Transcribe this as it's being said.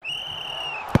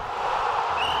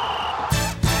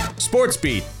Sports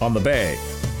Beat on the Bay.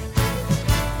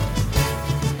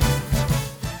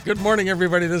 Good morning,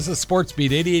 everybody. This is Sports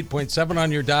Beat 88.7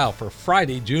 on your dial for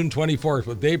Friday, June 24th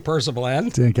with Dave Percival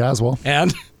and Dan Caswell.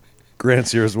 And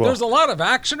Grant's here as well. there's a lot of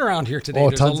action around here today.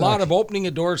 There's a lot of opening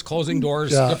of doors, closing doors,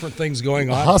 different things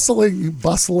going on. Hustling,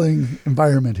 bustling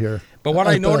environment here. But what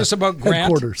I notice about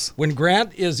Grant, when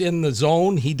Grant is in the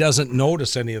zone, he doesn't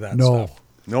notice any of that stuff.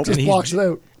 Nope. Just blocks it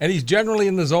out. And he's generally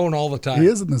in the zone all the time. He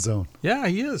is in the zone. Yeah,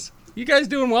 he is. You guys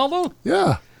doing well, though?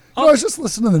 Yeah. I was just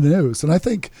listening to the news, and I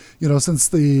think, since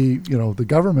the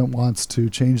government wants to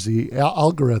change the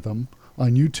algorithm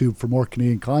on YouTube for more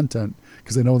Canadian content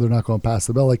because they know they're not going to pass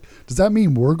the bill, does that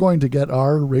mean we're going to get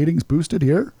our ratings boosted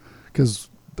here? Because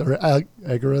their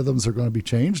algorithms are going to be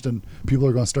changed and people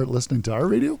are going to start listening to our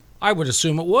radio? I would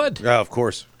assume it would. Yeah, of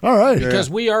course. All right. Because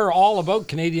we are all about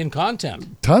Canadian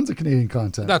content. Tons of Canadian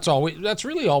content. That's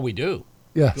really all we do.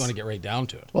 Yes. If you want to get right down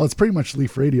to it. Well, it's pretty much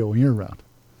Leaf radio year round.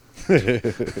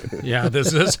 Yeah,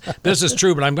 this is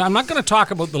true, but I'm not going to talk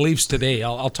about the Leafs today.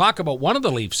 I'll talk about one of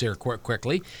the Leafs here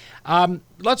quickly.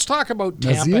 Let's talk about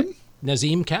Tampa.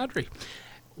 Nazem Kadri.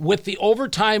 With the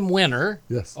overtime winner,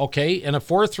 yes. Okay, and a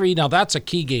 4-3. Now, that's a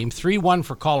key game, 3-1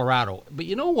 for Colorado. But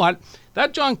you know what?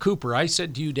 That John Cooper, I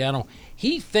said to you, Dano,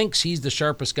 he thinks he's the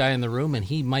sharpest guy in the room, and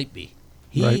he might be.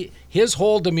 His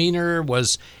whole demeanor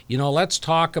was, let's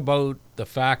talk about the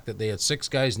fact that they had 6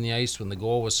 guys in the ice when the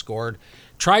goal was scored.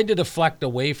 Tried to deflect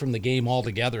away from the game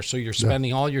altogether, so you're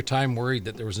spending all your time worried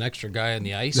that there was an extra guy on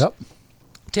the ice. Yep.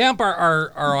 Tampa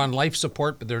are on life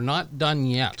support, but they're not done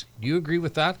yet. Do you agree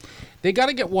with that? They got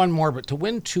to get one more, but to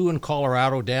win 2 in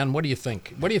Colorado, Dan, what do you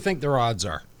think? What do you think their odds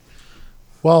are?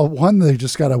 Well, one, they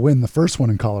just got to win the first one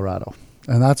in Colorado,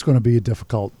 and that's going to be a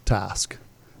difficult task.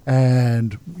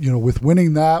 And, with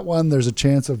winning that one, there's a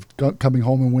chance of coming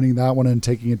home and winning that one and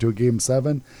taking it to a Game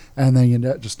 7, and then you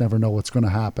just never know what's going to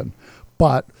happen.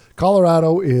 But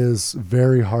Colorado is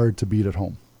very hard to beat at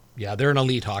home. Yeah, they're an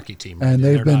elite hockey team. Right?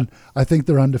 And I think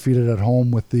they're undefeated at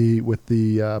home with the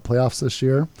playoffs this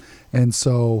year. And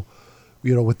so,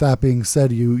 with that being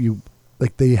said,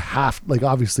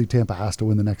 obviously Tampa has to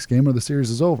win the next game or the series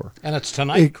is over. And it's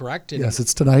tonight, correct? Yes,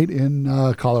 it's tonight in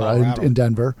Colorado. In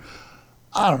Denver.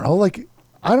 I don't know.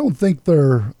 I don't think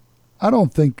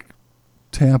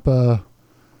Tampa,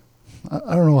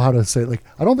 I don't know how to say it.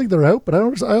 I don't think they're out, but I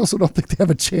also don't think they have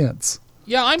a chance.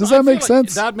 Yeah, does that make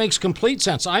sense? That makes complete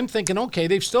sense. I'm thinking, okay,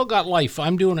 they've still got life.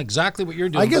 I'm doing exactly what you're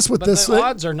doing. I guess but the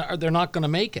odds are they're not going to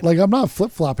make it. I'm not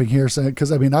flip-flopping here, saying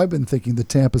because I've been thinking that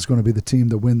Tampa's going to be the team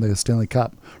to win the Stanley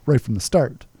Cup right from the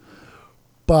start.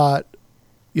 But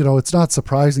it's not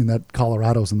surprising that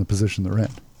Colorado's in the position they're in.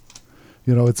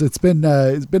 It's been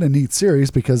a neat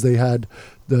series because they had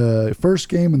the first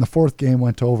game and the fourth game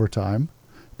went to overtime.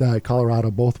 That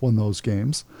Colorado both won those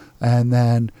games. And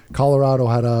then Colorado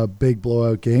had a big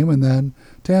blowout game, and then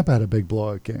Tampa had a big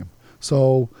blowout game.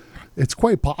 So it's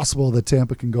quite possible that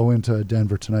Tampa can go into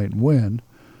Denver tonight and win,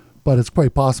 but it's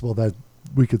quite possible that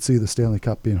we could see the Stanley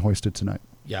Cup being hoisted tonight.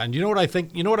 Yeah, and you know what I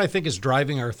think? You know what I think is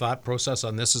driving our thought process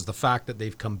on this is the fact that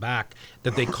they've come back,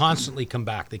 that they constantly come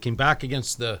back. They came back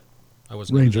against the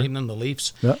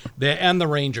Leafs, and the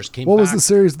Rangers came back. What was the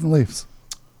series of the Leafs?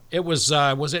 It was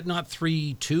it not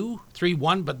 3-2,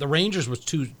 3-1, but the Rangers was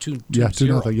 2-0. Yeah,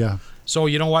 2-0, yeah. So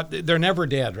you know what? They're never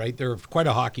dead, right? They're quite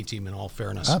a hockey team in all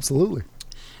fairness. Absolutely.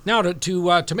 Now,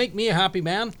 to make me a happy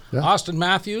man, Austin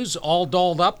Matthews, all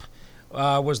dolled up,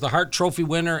 was the Hart Trophy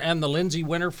winner and the Lindsay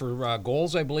winner for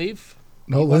goals, I believe.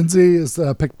 No, Lindsay is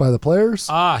picked by the players.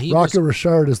 Rocket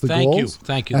Richard is the goals.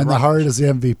 Thank you. And the Hart is the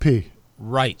MVP.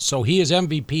 Right. So he is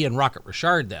MVP and Rocket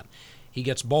Richard then. He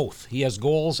gets both. He has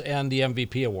goals and the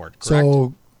MVP award, correct?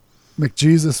 So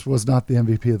McJesus was not the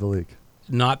MVP of the league.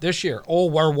 Not this year. Oh,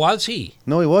 where was he?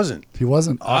 No, he wasn't. He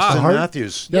wasn't. Austin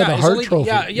Matthews. Yeah, the Hart Trophy.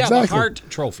 Yeah, exactly. The Hart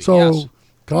Trophy. So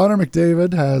Connor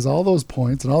McDavid has all those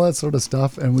points and all that sort of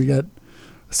stuff, and we get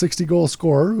a 60-goal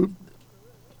scorer.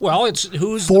 Well, it's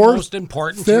who's the most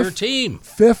important to your team.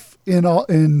 Fifth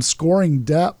in scoring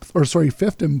depth,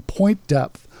 fifth in point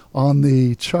depth on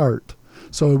the chart.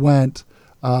 So it went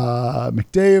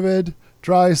McDavid,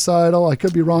 Draisaitl. I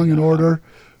could be wrong in order.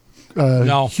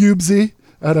 No. Hubesy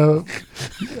out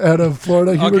of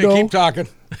Florida. Okay, keep talking.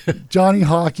 Johnny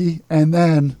Hockey, and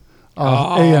then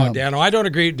AM. Dano, I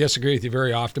don't disagree with you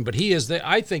very often, but he is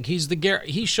I think he's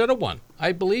he should have won.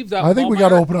 I believe that. I think we got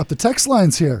to open up the text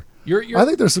lines here. I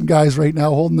think there's some guys right now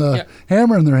holding the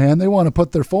hammer in their hand. They want to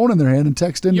put their phone in their hand and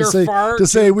text in to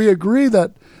say we agree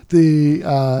that the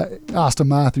Austin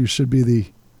Matthews should be the.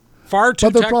 Far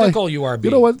too technical you are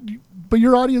being. You know what? But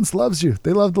your audience loves you.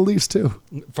 They love the Leafs too.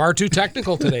 Far too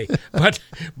technical today.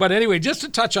 But anyway, just to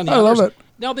touch on the others. I love it.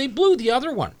 Now, they blew the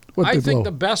other one. What'd I they think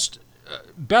blow? the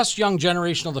best young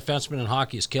generational defenseman in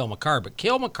hockey is Cale Makar, but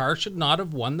Cale Makar should not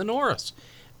have won the Norris.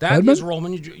 That Edmund? is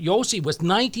Roman Josi with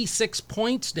 96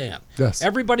 points, Dan. Yes.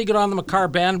 Everybody got on the Makar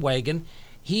bandwagon.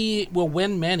 He will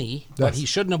win many, but Yes. he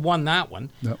shouldn't have won that one.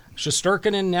 Yep.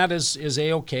 Shesterkin in net is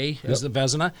A-OK as the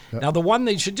Vezina. Yep. Now, the one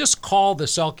they should just call the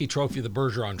Selke Trophy the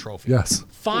Bergeron Trophy. Yes.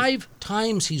 5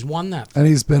 times he's won that. And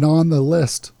he's been on the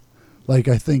list, like,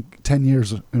 I think 10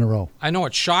 years in a row. I know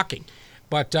it's shocking,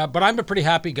 but I'm a pretty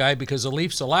happy guy because the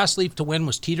last Leaf to win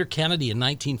was Teeter Kennedy in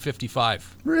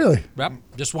 1955. Really? Yep,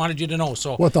 just wanted you to know.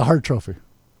 So, What, the Hart Trophy?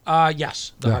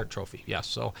 yes, the Hart Trophy. Yes.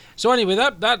 So anyway,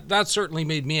 that certainly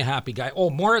made me a happy guy. Oh,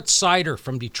 Moritz Seider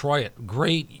from Detroit,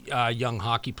 great young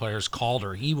hockey players.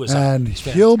 Calder, he was And he's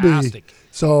he'll be, fantastic.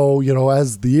 so,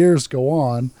 as the years go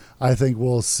on, I think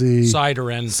we'll see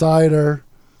Seider and Cider,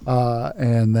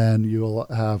 and then you'll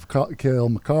have Cale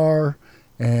Makar,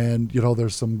 and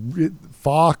there's some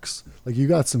Fox. Like, you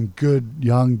got some good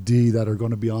young D that are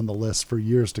going to be on the list for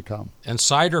years to come. And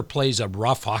Seider plays a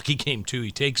rough hockey game too.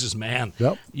 He takes his man.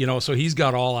 Yep. So he's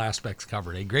got all aspects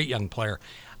covered. A great young player.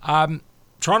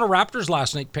 Toronto Raptors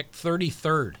last night picked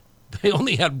 33rd. They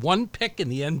only had one pick in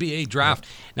the NBA draft.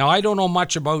 Yep. Now, I don't know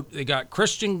much about. They got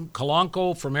Christian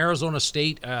Kalanko from Arizona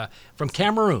State, from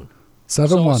Cameroon. 7-1.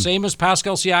 So same as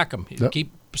Pascal Siakam. Yep.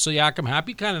 Keep Siakam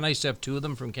happy. Kind of nice to have two of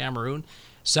them from Cameroon.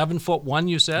 7'1",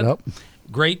 you said. Yep.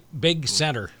 Great big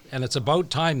center, and it's about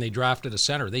time they drafted a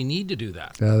center. They need to do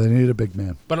that. Yeah, they need a big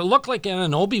man. But it looked like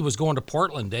Anunoby was going to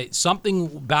Portland.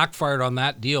 Something backfired on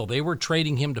that deal. They were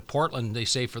trading him to Portland, they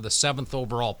say, for the 7th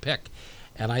overall pick.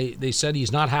 And they said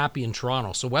he's not happy in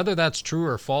Toronto. So whether that's true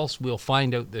or false, we'll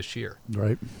find out this year.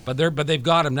 Right. But they've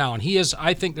got him now, and he is.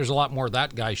 I think there's a lot more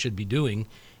that guy should be doing.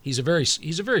 He's a very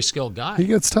skilled guy. He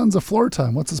gets tons of floor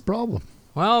time. What's his problem?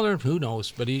 Well, who knows?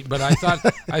 But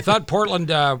I thought Portland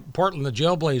the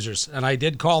Jailblazers, and I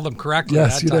did call them correctly.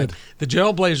 Yes, that you time. did. The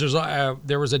Jailblazers.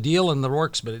 There was a deal in the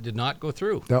works, but it did not go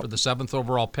through Yep. for the 7th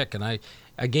overall pick. And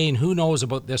again, who knows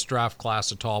about this draft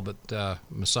class at all? But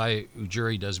Masai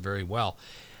Ujiri does very well.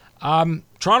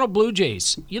 Toronto Blue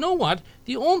Jays. You know what?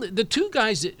 The two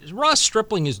guys. Ross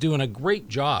Stripling is doing a great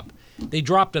job. They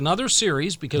dropped another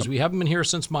series because we haven't been here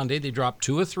since Monday. They dropped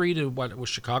 2 of 3 to what was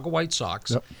Chicago White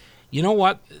Sox. Yep. You know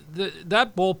what?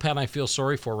 That bullpen I feel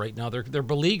sorry for right now. They're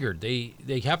beleaguered.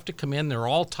 They have to come in. They're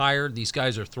all tired. These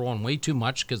guys are throwing way too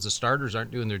much because the starters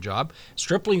aren't doing their job.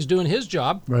 Stripling's doing his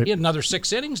job. Right. He had another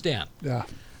 6 innings, Dan. Yeah.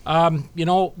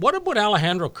 What about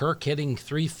Alejandro Kirk hitting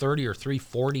 330 or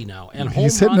 340 now? And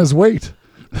He's hitting his weight.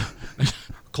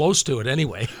 close to it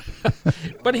anyway.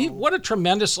 But what a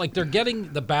tremendous, they're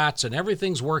getting the bats and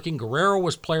everything's working. Guerrero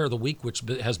was player of the week, which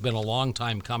has been a long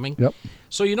time coming. Yep.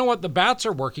 So you know what? The bats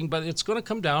are working, but it's going to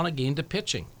come down again to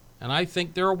pitching. And I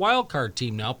think they're a wild card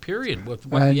team now, period, with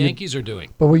what the Yankees are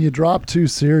doing. But when you drop 2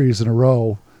 series in a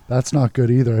row, that's not good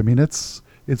either. I mean, it's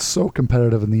so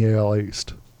competitive in the AL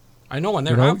East. I know, and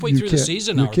they're halfway through the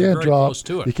season now. They're very close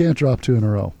to it. You can't drop 2 in a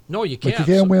row. No, you can't. Like,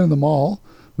 you can't win them all.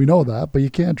 We know that, but you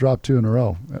can't drop 2 in a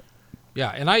row. Yeah,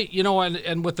 and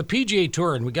and with the PGA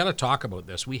Tour, and we got to talk about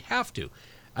this. We have to.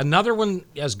 Another one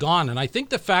has gone, and I think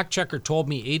the fact checker told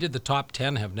me 8 of the top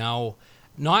 10 have now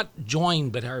not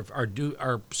joined, but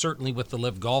are certainly with the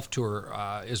Live Golf Tour.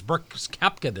 Is Brooks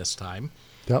Koepka this time?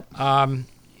 Yep.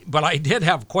 But I did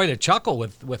have quite a chuckle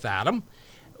with Adam,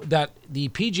 that the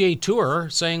PGA Tour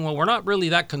saying, well, we're not really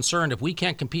that concerned if we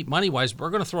can't compete money-wise.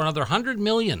 We're going to throw another $100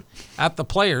 million at the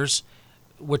players,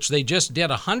 which they just did,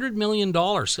 $100 million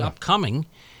upcoming.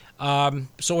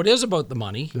 So it is about the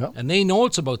money, and they know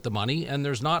it's about the money, and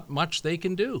there's not much they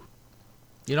can do.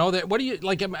 What do you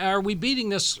like? Are we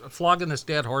flogging this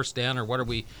dead horse, Dan, or what are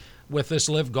we with this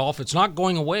Live Golf? It's not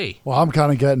going away. Well, I'm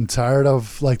kind of getting tired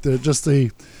of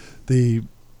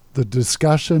the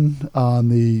discussion on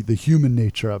the human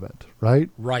nature of it, right?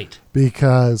 Right.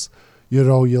 Because you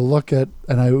look at,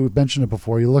 and I mentioned it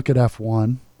before, you look at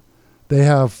F1. They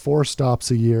have 4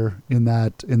 stops a year in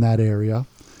that area.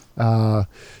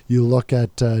 You look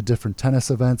at different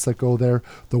tennis events that go there.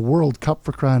 The World Cup,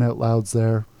 for crying out loud's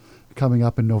there, coming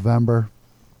up in November.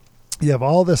 You have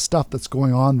all this stuff that's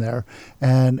going on there,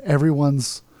 and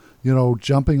everyone's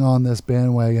jumping on this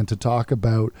bandwagon to talk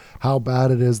about how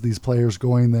bad it is these players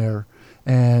going there,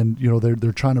 and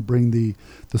they're trying to bring the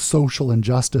social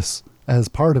injustice as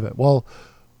part of it. Well,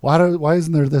 why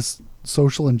isn't there this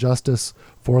social injustice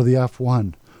for the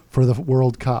F1, for the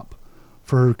World Cup,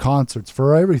 for concerts,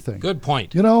 for everything? Good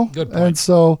point. Good point. And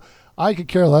so I could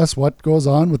care less what goes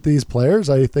on with these players.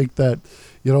 I think that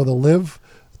the Live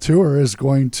Tour is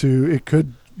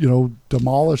could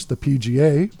demolish the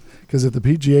PGA, because if the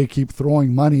PGA keep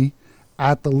throwing money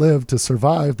at the Live to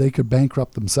survive, they could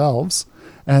bankrupt themselves.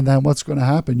 And then what's going to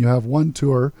happen? You have one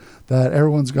tour that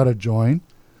everyone's got to join.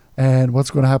 And what's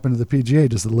going to happen to the PGA?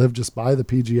 Does the Live just buy the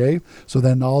PGA? So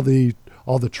then all the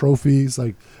trophies,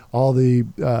 like all the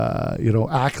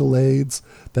accolades,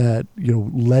 that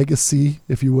legacy,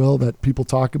 if you will, that people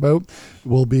talk about,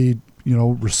 will be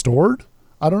restored.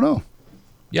 I don't know.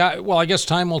 Yeah, well, I guess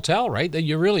time will tell, right?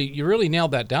 You really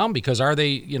nailed that down, because are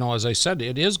they, as I said,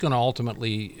 it is going to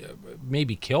ultimately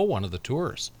maybe kill one of the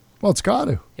tours. Well, it's got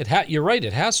to. You're right.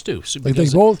 It has to. Like they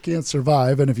both can't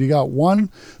survive, and if you got one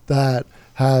that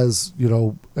has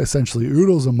essentially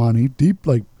oodles of money, deep,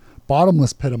 like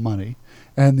bottomless pit of money,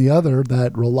 and the other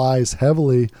that relies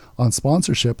heavily on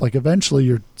sponsorship, like eventually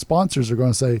your sponsors are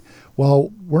going to say,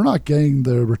 well, we're not getting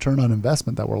the return on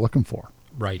investment that we're looking for.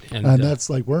 Right. And that's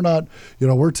like, we're not,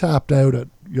 we're tapped out at,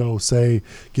 say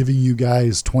giving you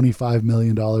guys $25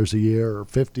 million a year or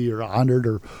 50 or 100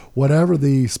 or whatever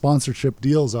the sponsorship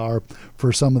deals are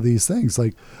for some of these things.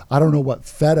 Like, I don't know what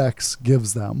FedEx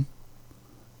gives them,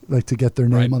 like to get their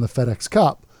name on the FedEx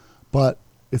Cup, but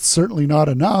it's certainly not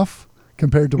enough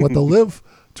compared to what the Live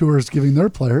Tour is giving their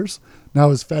players. Now,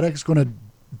 is FedEx going to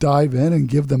dive in and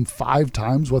give them 5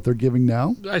 times what they're giving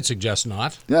now? I'd suggest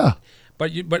not. Yeah.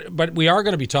 But we are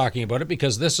going to be talking about it,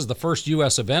 because this is the first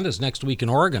U.S. event is next week in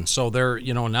Oregon. So they're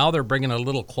now they're bringing it a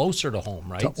little closer to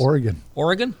home, right? To Oregon.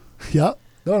 Oregon? Yeah.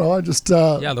 No. I just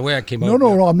the way I came out.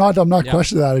 No. I'm not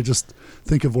questioning that. I just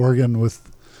think of Oregon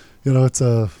with, it's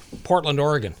a Portland,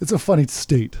 Oregon. It's a funny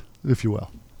state, if you will.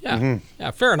 Yeah. Mm-hmm.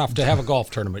 Yeah. Fair enough to have a golf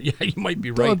tournament. Yeah, you might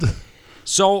be right.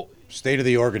 So state of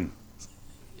the Oregon.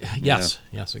 Yes.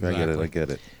 Yeah. Yes. Exactly. I get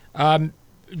it.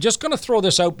 Just going to throw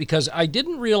this out, because I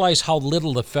didn't realize how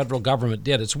little the federal government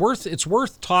did. It's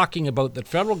worth talking about that.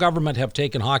 Federal government have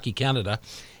taken Hockey Canada,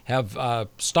 have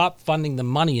stopped funding the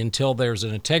money until there's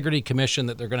an integrity commission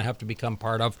that they're going to have to become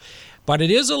part of. But it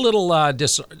is a little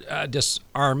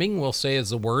disarming, we'll say is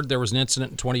the word. There was an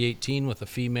incident in 2018 with a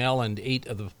female and 8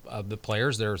 of the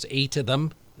players. There's 8 of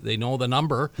them. They know the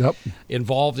number. Yep.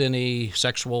 Involved in a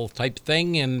sexual type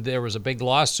thing, and there was a big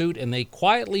lawsuit, and they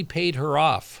quietly paid her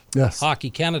off. Yes. Hockey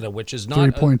Canada, which is not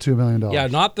 $3.2 million. Yeah,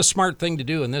 not the smart thing to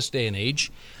do in this day and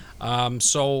age.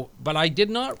 But I did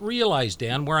not realize,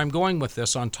 Dan, where I'm going with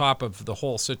this on top of the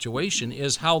whole situation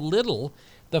is how little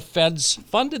the feds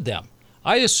funded them.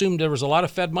 I assumed there was a lot of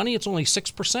Fed money. It's only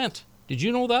 6%. Did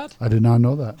you know that? I did not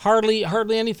know that. Hardly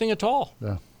anything at all.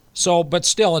 Yeah. So, but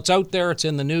still, it's out there, it's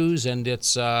in the news, and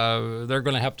it's they're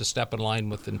going to have to step in line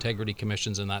with integrity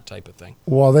commissions and that type of thing.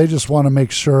 Well, they just want to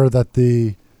make sure that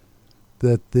this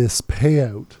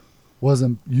payout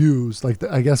wasn't used. Like,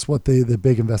 I guess what the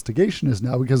big investigation is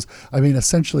now, because, I mean,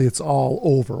 essentially it's all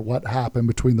over what happened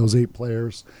between those 8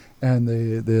 players and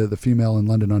the female in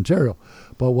London, Ontario.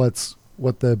 But what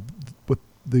the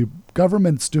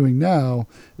government's doing now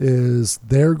is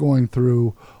they're going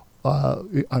through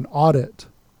an audit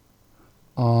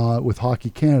with Hockey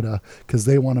Canada, because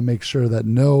they want to make sure that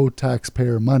no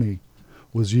taxpayer money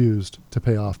was used to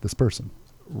pay off this person.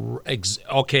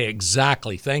 Okay,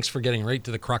 exactly. Thanks for getting right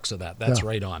to the crux of that. That's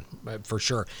right on, for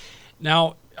sure.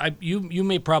 Now, you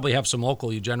may probably have some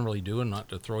local, you generally do, and not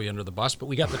to throw you under the bus, but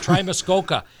we got the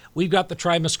Tri-Muskoka. We've got the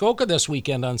Tri-Muskoka this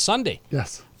weekend on Sunday.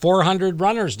 Yes. 400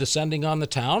 runners descending on the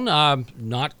town,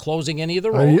 not closing any of the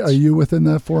roads. Are you within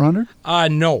that 400?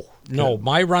 No. No,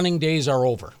 my running days are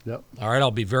over. Yep. All right,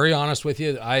 I'll be very honest with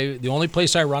you. The only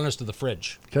place I run is to the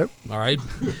fridge. Okay. All right.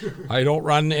 I don't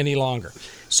run any longer.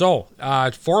 So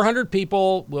 400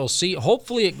 people. We'll see.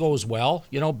 Hopefully it goes well.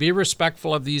 Be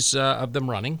respectful of these of them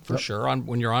running for sure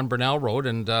when you're on Burnell Road,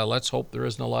 and let's hope there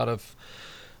isn't a lot of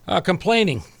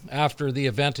complaining after the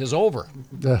event is over.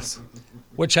 Yes.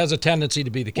 Which has a tendency to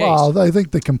be the case. Well, I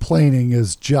think the complaining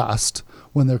is just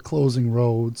when they're closing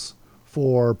roads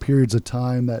for periods of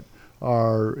time that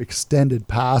are extended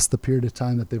past the period of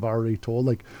time that they've already told.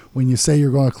 Like when you say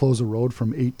you're going to close a road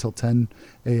from 8 till 10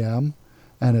 a.m.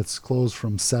 and it's closed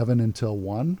from 7 until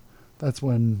 1, that's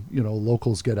when,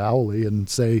 locals get owly and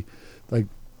say, like,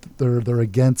 they're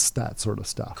against that sort of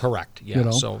stuff. Correct.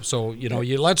 Yeah. So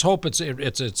let's hope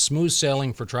it's smooth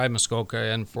sailing for Tri-Muskoka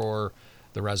and for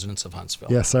the residents of Huntsville.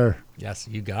 Yes, sir. Yes,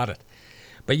 you got it.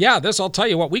 But yeah, I'll tell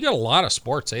you what, we got a lot of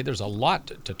sports, eh? There's a lot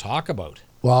to talk about.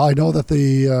 Well, I know that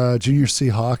the Junior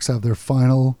Seahawks have their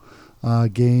final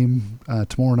game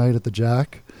tomorrow night at the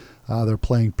Jack. They're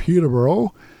playing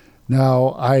Peterborough.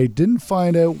 Now, I didn't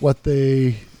find out how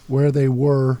they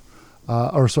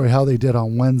did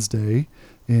on Wednesday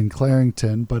in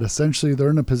Clarington, but essentially they're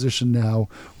in a position now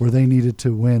where they needed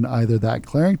to win either that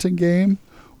Clarington game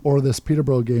or this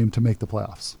Peterborough game to make the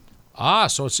playoffs.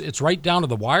 So it's right down to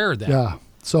the wire then. Yeah.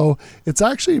 So it's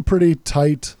actually pretty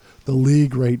tight, the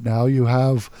league right now. You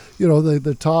have,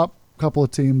 the top couple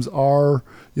of teams are,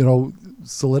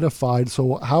 solidified.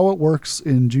 So how it works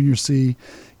in Junior C,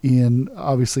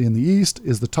 obviously in the East,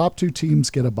 is the top 2 teams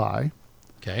get a bye.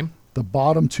 Okay. The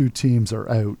bottom 2 teams are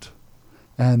out,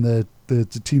 and the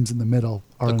teams in the middle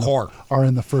are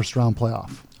in the first round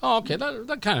playoff. Oh, okay.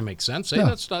 That kind of makes sense. Eh?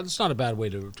 Yeah. That's not a bad way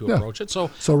to Yeah. approach it. So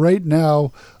right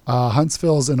now,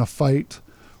 Huntsville's in a fight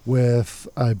with,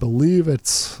 I believe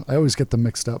I always get them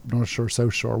mixed up, North Shore,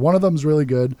 South Shore. One of them's really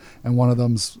good, and one of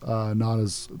them's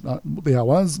one's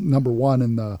number 1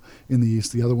 in the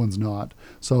East, the other one's not.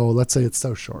 So let's say it's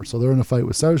South Shore. So they're in a fight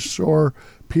with South Shore,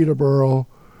 Peterborough,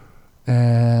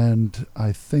 and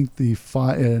I think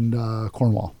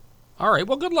Cornwall. all right.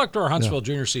 Well, good luck to our Huntsville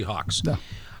Junior Seahawks. Yeah.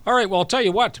 All right. Well, I'll tell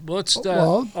you what. Let's.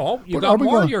 But you are got we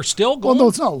more. gonna- You're still Well, going. no,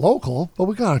 it's not local, but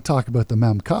we got to talk about the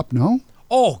Mem Cup, no?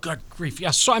 Oh, good grief.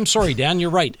 Yes. So I'm sorry, Dan. You're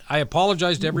right. I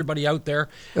apologize to everybody out there.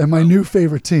 And my new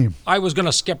favorite team, I was going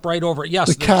to skip right over it. Yes.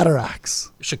 the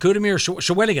Cataracts. Shakootamie or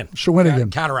Shawinigan.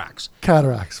 Shawinigan. Cataracts.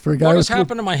 Cataracts. For a guy What with has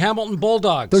happened to my Hamilton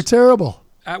Bulldogs? They're terrible.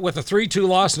 With a 3-2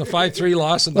 loss and a 5-3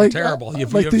 loss, and they're terrible.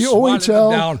 You've the swatted them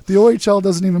OHL. down. The OHL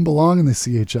doesn't even belong in the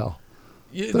CHL.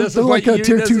 This they're is like what a you,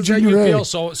 tier this 2 is how you junior A. feel.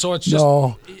 So it's just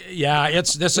No. yeah.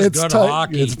 This is good tight.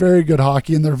 hockey. It's very good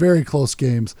hockey, and they're very close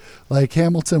games. Like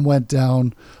Hamilton went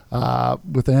down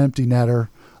with an empty netter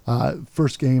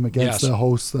first game against Yes. the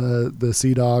hosts, the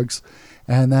Sea Dogs,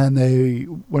 and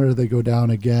then where did they go down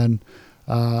again?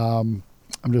 I'm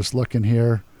just looking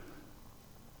here.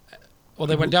 Well,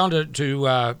 they went down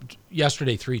to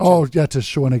yesterday 3-2. Oh yeah, to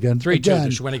Shawinigan. 3-2 to Again,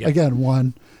 Shawinigan. Again,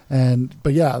 won,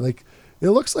 but yeah, like it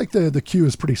looks like the queue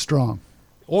is pretty strong.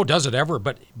 Oh, does it ever?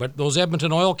 But those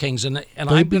Edmonton Oil Kings and They I'm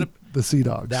gonna. beat the Sea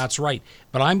Dogs. That's right.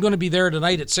 But I'm going to be there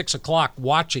tonight at 6:00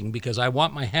 watching because I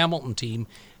want my Hamilton team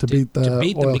To beat the them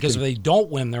Oil because King. if they don't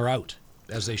win, they're out,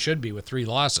 as they should be with 3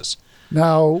 losses.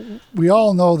 Now, we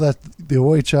all know that the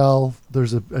OHL,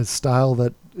 there's a style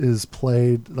that is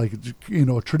played, like,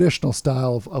 a traditional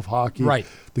style of hockey. Right.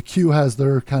 The Q has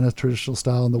their kind of traditional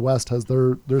style, and the West has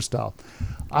their style.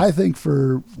 I think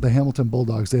for the Hamilton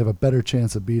Bulldogs, they have a better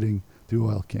chance of beating the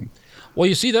Oil King. Well,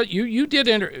 you see that you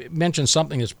did mention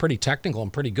something that's pretty technical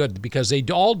and pretty good because they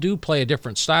all do play a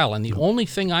different style. And the only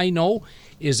thing I know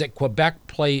is that Quebec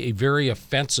play a very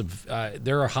offensive.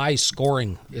 They're a high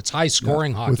scoring. It's high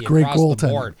scoring hockey with great across the goaltending.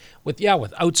 board. With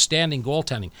outstanding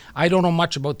goaltending. I don't know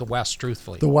much about the West,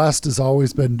 truthfully. The West has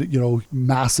always been,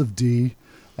 massive D,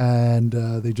 and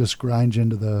they just grind you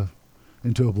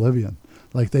into oblivion.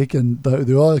 Like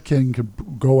the Oil King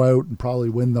could go out and probably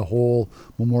win the whole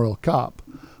Memorial Cup.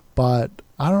 But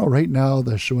I don't know, right now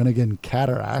the Shawinigan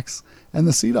Cataracts and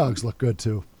the Sea Dogs look good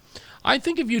too. I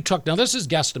think if you took, now this is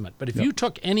guesstimate, but if you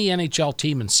took any NHL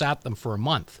team and sat them for a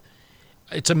month,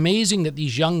 it's amazing that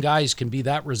these young guys can be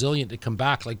that resilient to come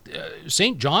back. Like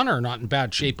St. John are not in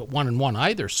bad shape at 1-1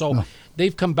 either. So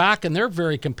they've come back and they're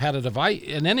very competitive.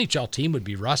 An NHL team would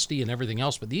be rusty and everything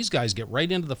else, but these guys get right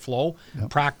into the flow,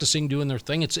 practicing, doing their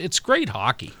thing. It's great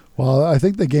hockey. Well, I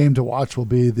think the game to watch will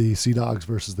be the Sea Dogs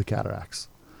versus the Cataracts,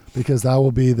 because that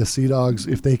will be the Sea Dogs.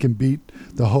 If they can beat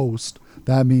the host,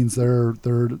 that means they're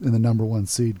in the number 1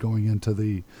 seed going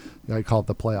into I call it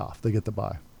the playoff. They get the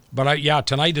bye. But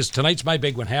tonight's my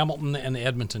big one, Hamilton and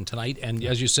Edmonton tonight. And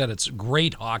as you said, it's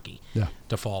great hockey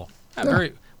to follow.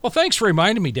 Very well. Thanks for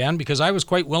reminding me, Dan, because I was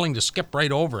quite willing to skip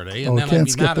right over it. And then can't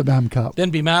skip the Mem Cup. Then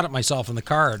be mad at myself in the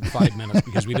car in 5 minutes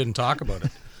because we didn't talk about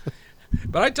it.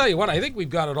 But I tell you what, I think we've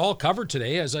got it all covered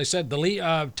today. As I said,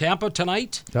 the Tampa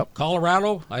tonight,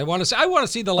 Colorado. I want to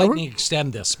see the Lightning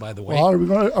extend this. By the way,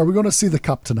 well, are we going to see the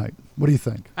Cup tonight? What do you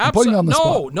think? I'm putting you on the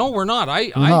spot. No, we're not.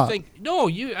 I think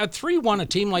you at 3-1, a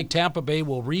team like Tampa Bay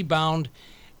will rebound,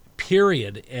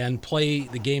 period, and play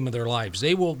the game of their lives.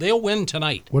 They'll win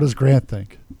tonight. What does Grant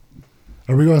think?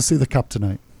 Are we going to see the Cup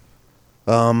tonight?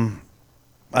 I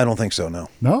don't think so.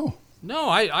 No. No,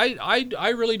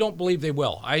 I really don't believe they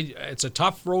will. It's a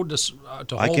tough road to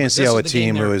hold. I can't see how a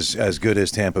team who is as good as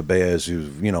Tampa Bay is, who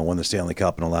won the Stanley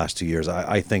Cup in the last 2 years.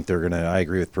 I think they're gonna. I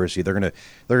agree with Percy. They're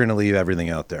gonna leave everything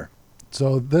out there.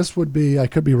 So this would be. I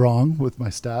could be wrong with my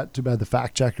stat. Too bad the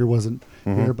fact checker wasn't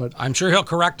here, but I'm sure he'll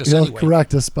correct us he'll anyway.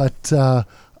 correct us. But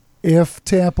if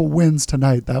Tampa wins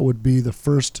tonight, that would be the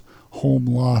first home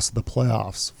loss of the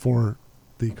playoffs for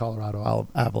the Colorado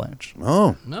Avalanche.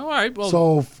 Oh, No, all right. Well,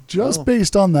 So just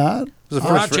based on that, we're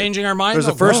not changing our mind. There's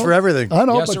a though. first for everything. I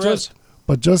know, Yes, but there is.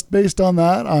 just based on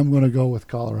that, I'm going to go with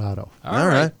Colorado. All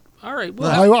right. All right.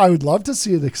 Well, I would love to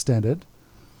see it extended,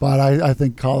 but I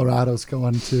think Colorado's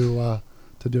going to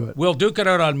to do it. We'll duke it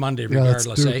out on Monday, Yeah, let's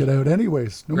regardless. duke it out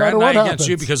anyways, no Grant matter and what I happens. against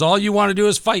you because all you want to do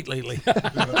is fight lately.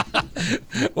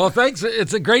 Well, thanks.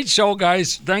 It's a great show,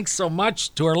 guys. Thanks so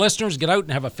much to our listeners. Get out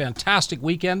and have a fantastic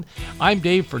weekend. I'm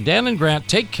Dave for Dan and Grant.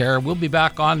 Take care. We'll be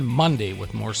back on Monday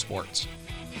with more sports.